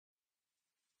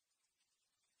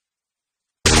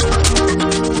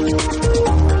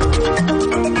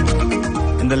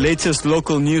latest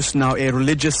local news now. A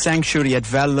religious sanctuary at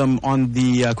Verulam on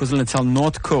the KwaZulu-Natal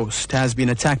North Coast has been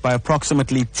attacked by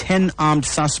approximately 10 armed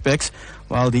suspects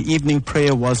while the evening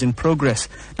prayer was in progress.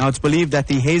 Now, it's believed that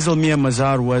the Hazelmere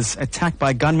Mazar was attacked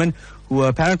by gunmen who were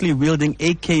apparently wielding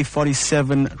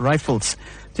AK47 rifles.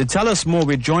 To tell us more,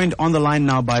 we're joined on the line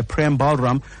now by Prem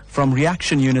Balram from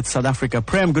Reaction Unit South Africa.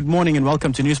 Prem, good morning and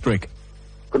welcome to Newsbreak.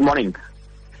 Good morning.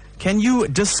 Can you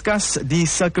discuss the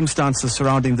circumstances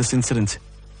surrounding this incident?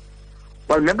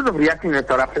 Well, members of Reaction Unit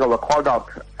South Africa were called out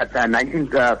at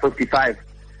 1955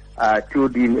 to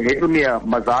the Hazelmere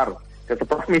Mazar, that's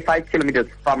approximately 5 kilometers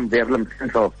from Verulam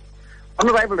Central. On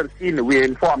arrival at the scene, we were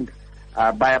informed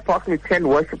by approximately 10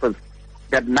 worshippers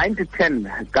that 9 to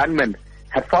 10 gunmen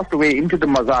had forced their way into the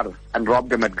Mazar and robbed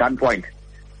them at gunpoint.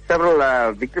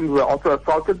 Several victims were also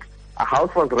assaulted. A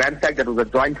house was ransacked that was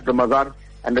adjoined to the Mazar,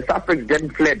 and the suspects then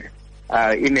fled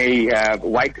in a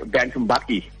white Bantam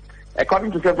bakkie.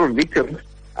 According to several victims,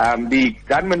 the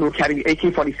gunmen were carrying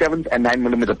AK-47's and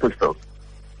 9mm pistols.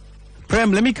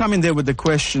 Prem, let me come in there with the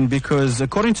question, because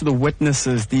according to the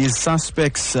witnesses, these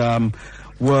suspects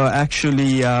were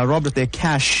actually robbed of their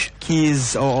cash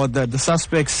keys, or the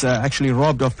suspects actually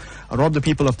robbed the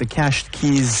people of the cash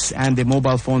keys and their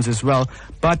mobile phones as well.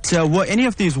 But were any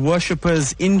of these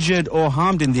worshippers injured or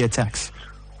harmed in the attacks?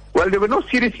 Well, there were no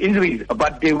serious injuries,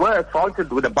 but they were assaulted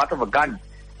with the butt of a gun.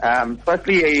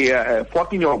 Firstly, a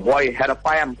 14-year-old boy had a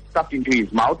firearm stuffed into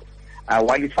his mouth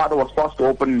while his father was forced to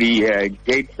open the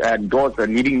gates and doors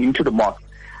leading into the mosque.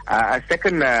 A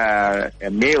second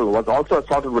male was also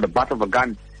assaulted with the butt of a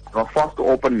gun and was forced to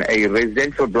open a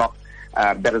residential block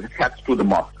that is attached to the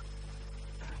mosque.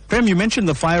 Prem, you mentioned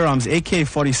the firearms.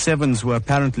 AK-47s were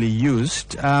apparently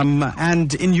used.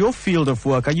 And in your field of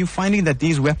work, are you finding that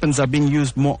these weapons are being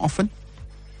used more often?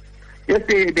 Yes,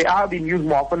 they are being used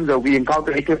more often. We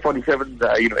encounter AK-47s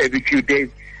every few days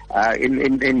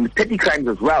in petty crimes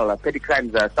as well. Petty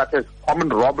crimes such as common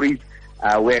robberies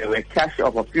where cash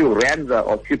of a few rands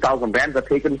or a few thousand rands are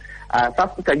taken.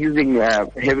 Suspects are using are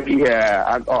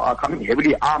coming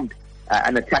heavily armed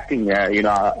and attacking,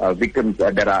 victims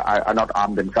that are not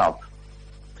armed themselves.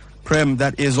 Prem,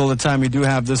 that is all the time we do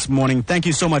have this morning. Thank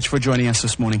you so much for joining us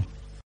this morning.